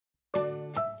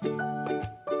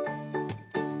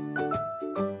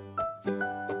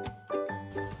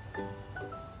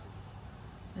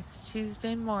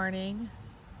Tuesday morning.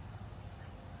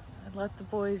 I let the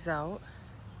boys out.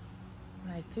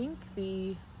 And I think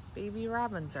the baby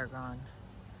robins are gone.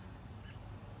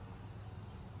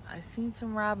 I've seen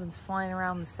some robins flying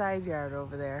around the side yard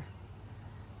over there,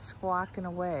 squawking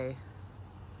away.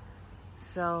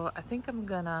 So I think I'm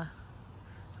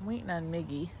waiting on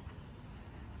Miggy.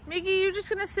 Miggy, you just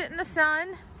gonna sit in the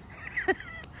sun?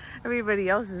 Everybody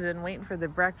else is in waiting for their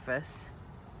breakfast.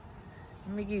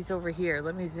 Miggy's over here.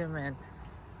 Let me zoom in.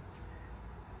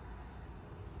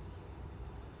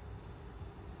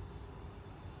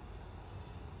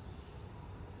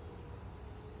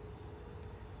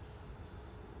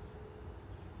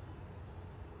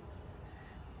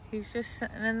 He's just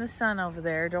sitting in the sun over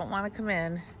there. Don't want to come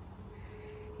in.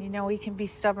 You know, he can be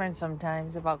stubborn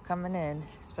sometimes about coming in,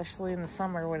 especially in the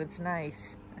summer when it's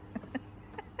nice.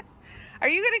 Are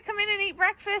you going to come in and eat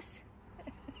breakfast?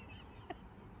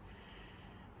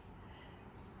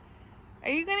 Are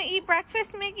you going to eat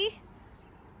breakfast, Miggy?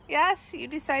 Yes? You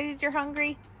decided you're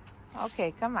hungry?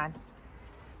 Okay, come on.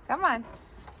 Come on.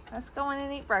 Let's go in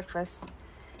and eat breakfast.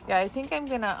 Yeah, I think I'm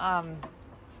going to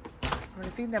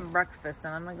feed them breakfast,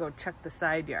 and I'm going to go check the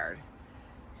side yard.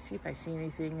 See if I see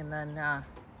anything, and then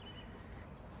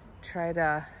try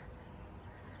to...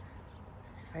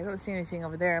 If I don't see anything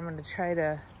over there, I'm going to try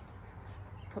to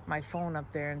put my phone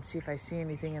up there and see if I see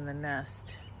anything in the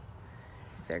nest.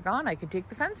 If they're gone, I can take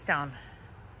the fence down.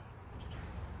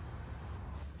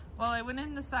 Well, I went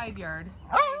in the side yard.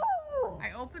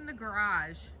 I opened the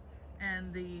garage,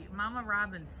 and the mama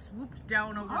robin swooped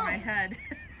down over my head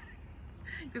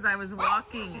because I was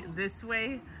walking this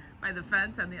way by the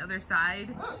fence on the other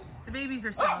side. The babies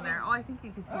are still in there. Oh, I think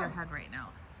you can see her head right now.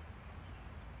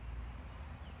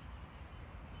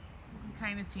 You can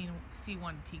kind of see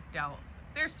one peeked out.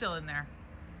 They're still in there.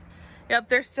 Yep,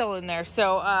 they're still in there.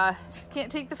 So,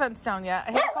 can't take the fence down yet.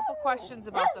 I have a couple questions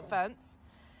about the fence.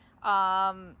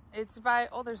 It's by,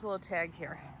 oh, there's a little tag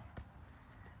here.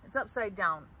 It's upside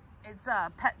down. It's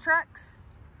Pettrex,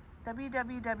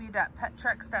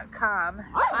 www.pettrex.com.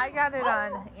 I got it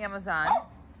on Amazon.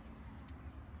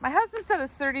 My husband said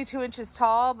it's 32 inches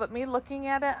tall, but me looking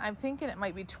at it, I'm thinking it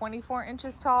might be 24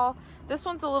 inches tall. This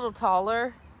one's a little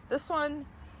taller. This one,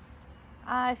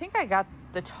 I think I got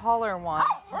the taller one.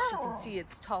 As you can see,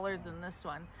 it's taller than this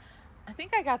one. I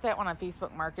think I got that one on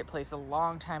Facebook Marketplace a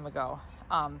long time ago.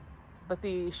 But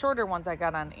the shorter ones I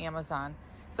got on Amazon.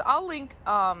 So I'll link,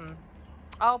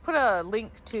 I'll put a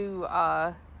link to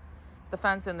the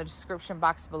fence in the description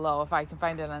box below if I can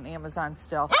find it on Amazon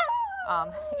still.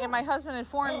 And my husband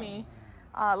informed me,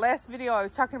 last video I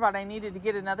was talking about I needed to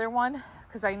get another one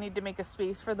because I need to make a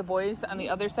space for the boys on the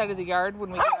other side of the yard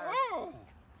when we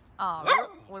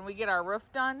get our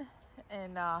roof done.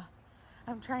 And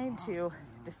I'm trying to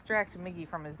distract Miggy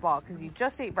from his ball because he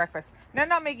just ate breakfast. No,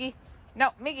 Miggy.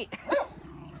 No, Miggy.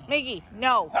 Miggy,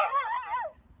 no.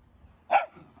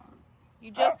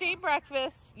 You just ate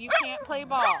breakfast. You can't play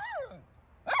ball.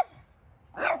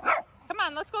 Come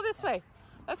on, let's go this way.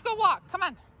 Let's go walk. Come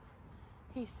on.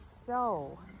 He's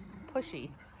so pushy.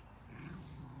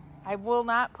 I will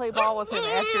not play ball with him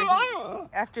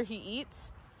after he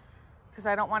eats because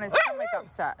I don't want his stomach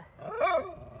upset.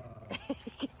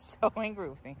 He gets so angry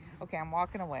with me. Okay, I'm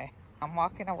walking away. I'm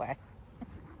walking away.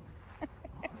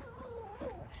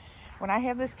 When I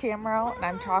have this camera out and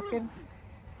I'm talking,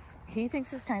 he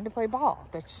thinks it's time to play ball.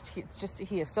 It's just,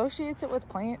 he associates it with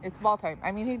playing. It's ball time.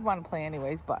 I mean, he'd want to play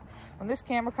anyways, but when this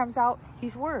camera comes out,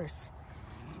 he's worse.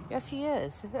 Yes, he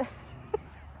is.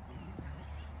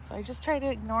 So I just try to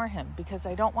ignore him because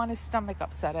I don't want his stomach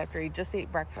upset after he just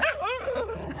ate breakfast.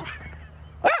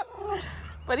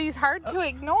 But he's hard to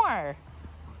ignore.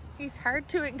 He's hard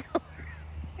to ignore.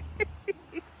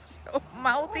 He's so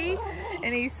mouthy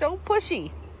and he's so pushy.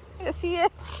 Yes, he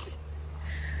is.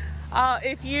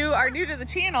 If you are new to the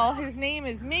channel, his name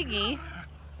is Miggy.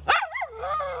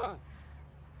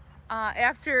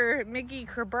 After Miggy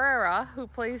Cabrera, who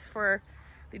plays for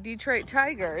the Detroit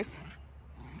Tigers.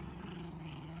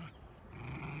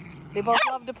 They both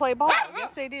love to play ball.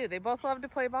 Yes, they do. They both love to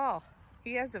play ball.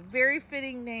 He has a very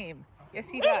fitting name. Yes,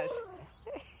 he does.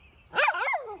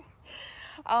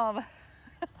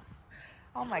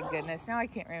 Oh my goodness. Now I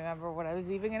can't remember what I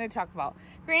was even going to talk about.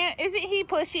 Grant, isn't he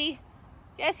pushy?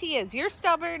 Yes, he is. You're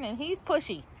stubborn and he's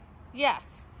pushy.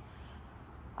 Yes.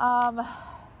 Oh,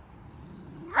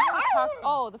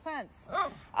 the fence.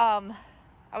 I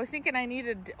was thinking I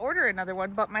needed to order another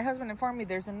one, but my husband informed me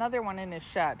there's another one in his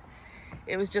shed.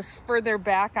 It was just further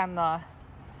back on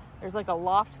there's like a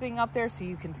loft thing up there so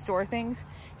you can store things.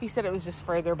 He said it was just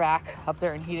further back up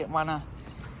there and he didn't want to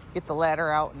get the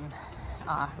ladder out and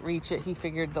reach it. He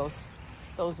figured those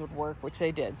those would work, which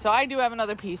they did. So I do have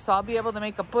another piece, so I'll be able to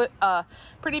make a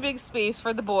pretty big space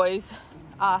for the boys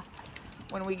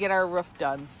when we get our roof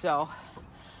done. So, all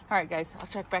right, guys, I'll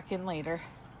check back in later.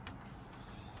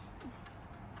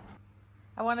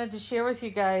 I wanted to share with you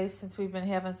guys, since we've been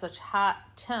having such hot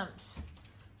temps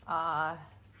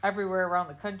everywhere around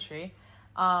the country,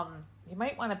 you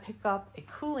might want to pick up a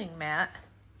cooling mat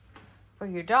for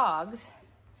your dogs.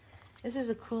 This is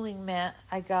a cooling mat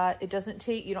I got. It doesn't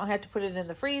take, you don't have to put it in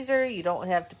the freezer. You don't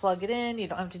have to plug it in. You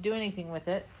don't have to do anything with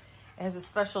it. It has a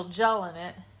special gel in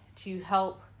it to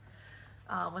help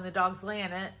when the dogs lay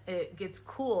in it, it gets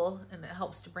cool and it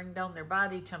helps to bring down their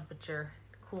body temperature,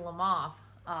 cool them off.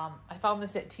 I found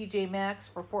this at TJ Maxx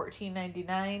for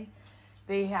 $14.99.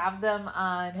 They have them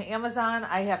on Amazon.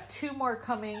 I have 2 more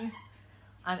coming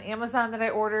on Amazon that I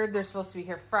ordered. They're supposed to be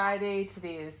here Friday.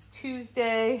 Today is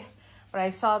Tuesday. But I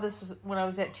saw this when I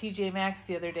was at TJ Maxx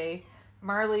the other day.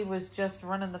 Marley was just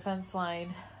running the fence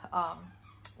line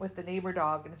with the neighbor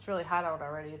dog, and it's really hot out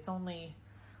already. It's only,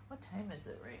 what time is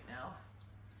it right now?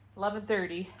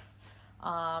 11:30.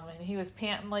 And he was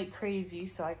panting like crazy,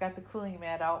 so I got the cooling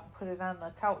mat out and put it on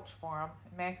the couch for him.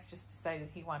 And Max just decided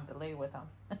he wanted to lay with him.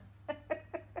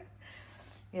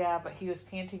 Yeah, but he was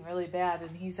panting really bad,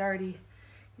 and he's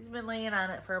been laying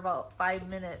on it for about 5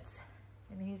 minutes,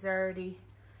 and he's already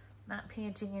not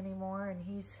panting anymore, and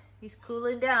he's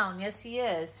cooling down. Yes, he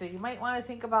is. So you might want to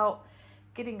think about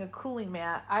getting a cooling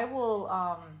mat. I will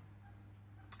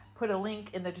put a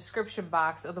link in the description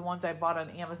box of the ones I bought on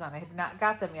Amazon. I have not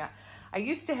got them yet. I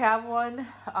used to have one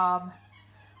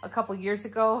a couple years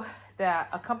ago that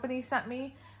a company sent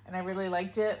me, and I really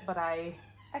liked it, but I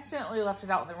accidentally left it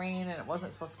out in the rain, and it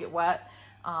wasn't supposed to get wet,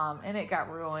 and it got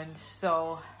ruined,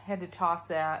 so I had to toss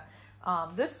that.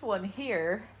 This one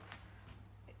here,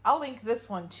 I'll link this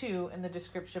one too in the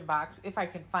description box if I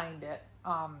can find it.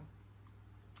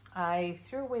 I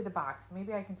threw away the box.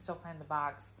 Maybe I can still find the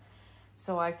box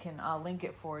so I can link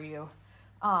it for you.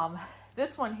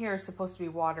 This one here is supposed to be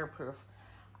waterproof.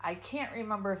 I can't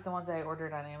remember if the ones I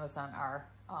ordered on Amazon are.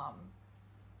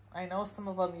 I know some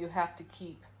of them you have to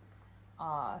keep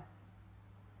out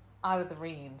of the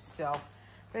rain. So,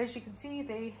 but as you can see,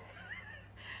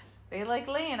 they like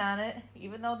laying on it.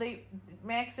 Even though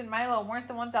Max and Milo weren't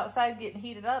the ones outside getting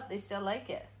heated up, they still like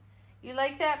it. You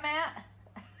like that, Matt?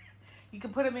 You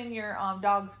can put them in your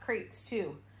dog's crates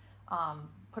too.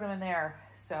 Put them in there,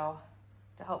 so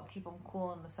to help keep them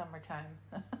cool in the summertime.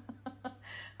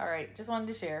 All right, just wanted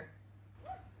to share.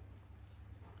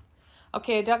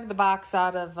 Okay, I dug the box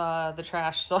out of the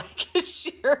trash so I can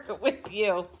share it with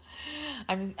you.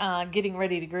 I'm getting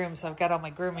ready to groom, so I've got all my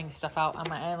grooming stuff out on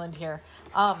my island here.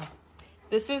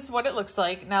 This is what it looks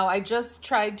like. Now, I just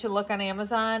tried to look on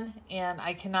Amazon, and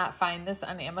I cannot find this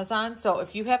on Amazon. So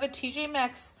if you have a TJ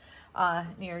Maxx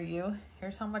near you,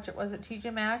 here's how much it was at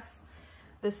TJ Maxx.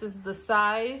 This is the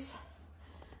size.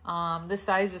 This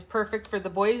size is perfect for the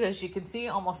boys. As you can see,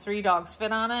 almost 3 dogs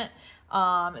fit on it.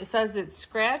 It says it's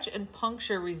scratch and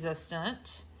puncture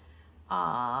resistant.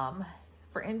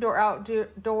 For indoor,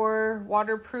 outdoor,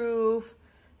 waterproof,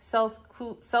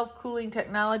 self-cooling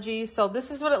technology. So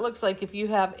this is what it looks like if you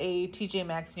have a TJ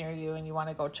Maxx near you and you want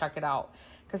to go check it out,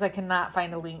 because I cannot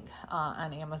find a link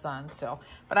on Amazon. So,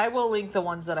 but I will link the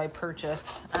ones that I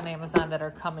purchased on Amazon that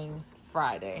are coming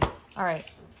Friday. All right,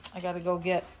 I got to go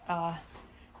get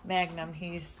Magnum.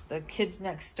 He's the kids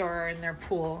next door in their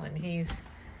pool, and he's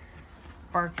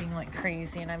barking like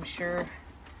crazy, and I'm sure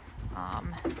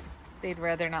they'd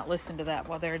rather not listen to that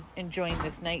while they're enjoying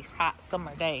this nice hot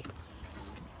summer day.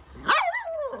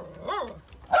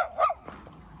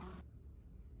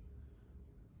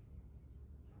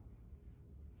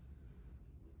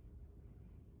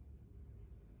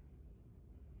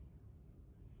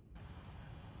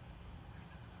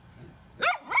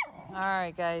 All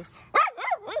right, guys,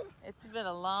 it's been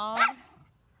a long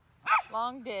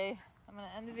day. I'm gonna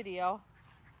end the video.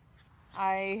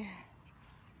 I've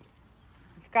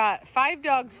got 5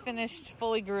 dogs finished,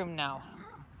 fully groomed now.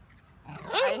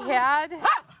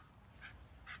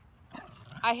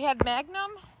 I had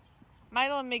Magnum,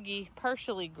 Milo, and Miggy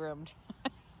partially groomed.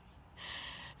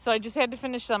 So I just had to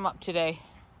finish them up today.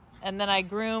 And then I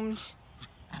groomed,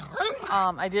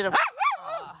 I did a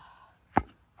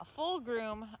full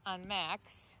groom on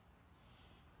Max.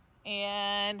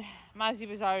 And Mozzie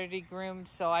was already groomed,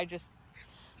 so I just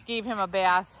gave him a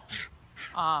bath,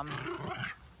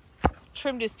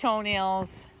 trimmed his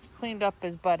toenails, cleaned up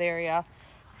his butt area.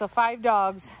 So 5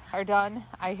 dogs are done.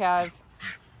 I have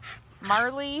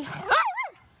Marley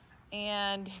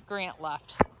and Grant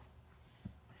left.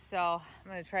 so I'm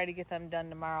going to try to get them done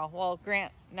tomorrow. Well,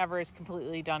 Grant never is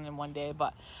completely done in one day,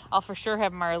 but I'll for sure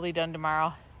have Marley done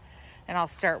tomorrow, and I'll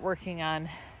start working on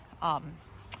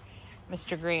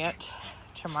Mr. Grant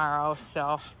tomorrow.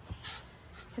 So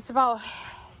it's about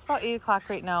 8 o'clock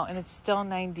right now, and it's still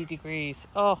 90 degrees.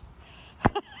 Oh,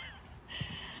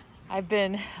 I've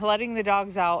been letting the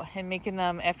dogs out and making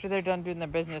them, after they're done doing their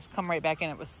business, come right back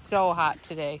in. It was so hot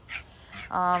today.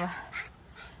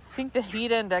 I think the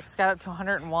heat index got up to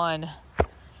 101.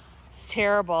 It's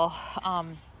terrible.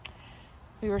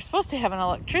 We were supposed to have an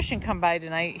electrician come by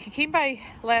tonight. He came by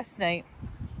last night,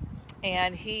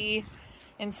 and he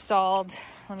installed,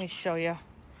 let me show you.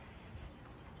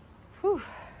 Whew.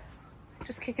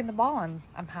 Just kicking the ball.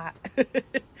 I'm hot.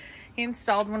 He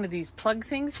installed one of these plug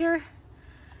things here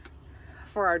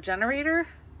for our generator,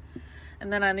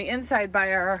 and then on the inside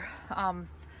by our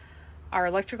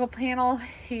electrical panel,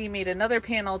 he made another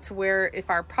panel to where if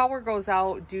our power goes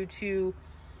out due to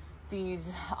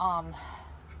these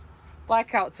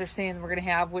blackouts they're saying we're gonna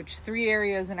have, which 3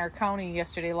 areas in our county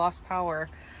yesterday lost power,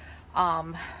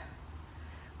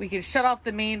 we can shut off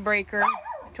the main breaker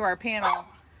to our panel,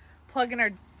 plug in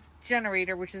our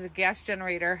generator, which is a gas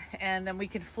generator, and then we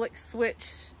can flick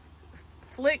switches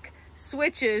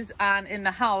on in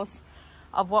the house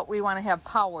of what we want to have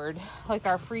powered, like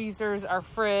our freezers, our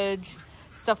fridge,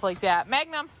 stuff like that.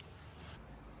 Magnum.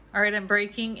 All right, I'm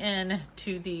breaking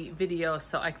into the video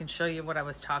so I can show you what I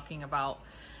was talking about.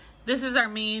 This is our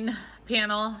main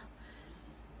panel.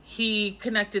 He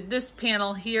connected this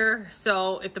panel here,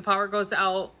 so if the power goes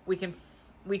out, we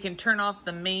can turn off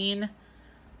the main,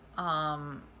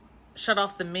 shut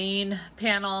off the main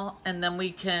panel, and then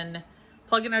we can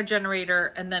plug in our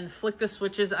generator and then flick the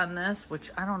switches on this, which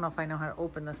I don't know if I know how to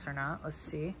open this or not. Let's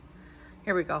see.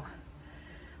 Here we go.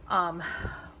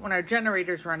 When our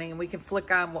generator's running, and we can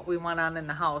flick on what we want on in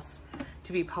the house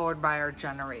to be powered by our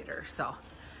generator. So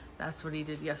that's what he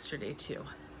did yesterday too.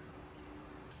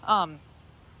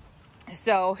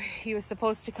 So he was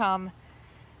supposed to come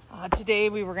today.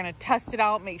 We were going to test it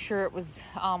out, make sure it was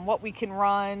what we can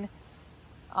run,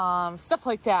 stuff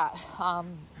like that.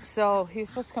 So he was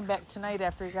supposed to come back tonight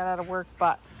after he got out of work,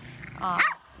 but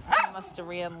he must have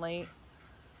ran late.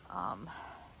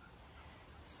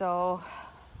 So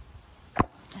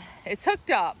it's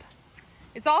hooked up.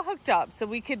 It's all hooked up, so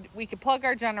we could plug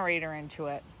our generator into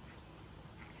it.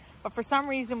 But for some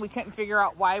reason we couldn't figure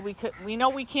out why we know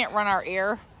we can't run our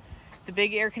air, the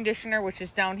big air conditioner, which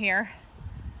is down here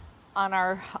on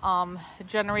our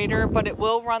generator, but it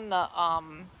will run the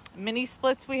mini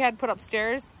splits we had put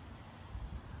upstairs.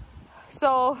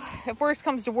 So if worst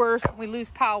comes to worst, we lose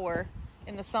power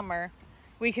in the summer,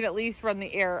 we can at least run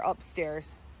the air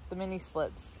upstairs, the mini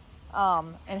splits,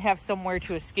 and have somewhere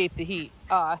to escape the heat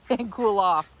and cool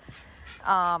off.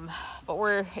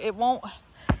 But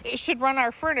it should run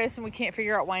our furnace, and we can't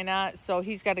figure out why not. So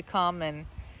he's got to come, and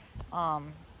I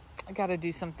got to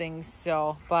do some things.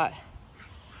 So, but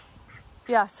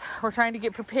yes, we're trying to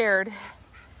get prepared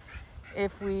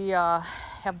if we have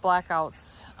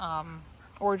blackouts,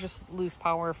 or just lose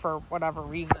power for whatever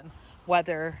reason,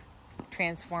 weather,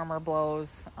 transformer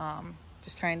blows,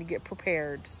 just trying to get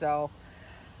prepared. So,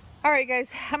 all right,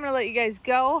 guys, I'm going to let you guys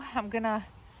go. I'm going to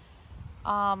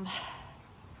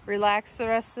relax the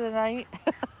rest of the night.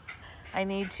 I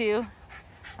need to.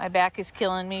 My back is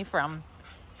killing me from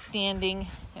standing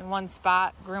in one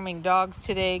spot, grooming dogs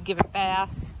today, giving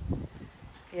baths.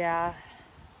 Yeah,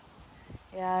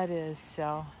 it is.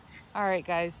 So, all right,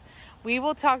 guys, we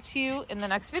will talk to you in the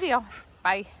next video.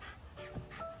 Bye.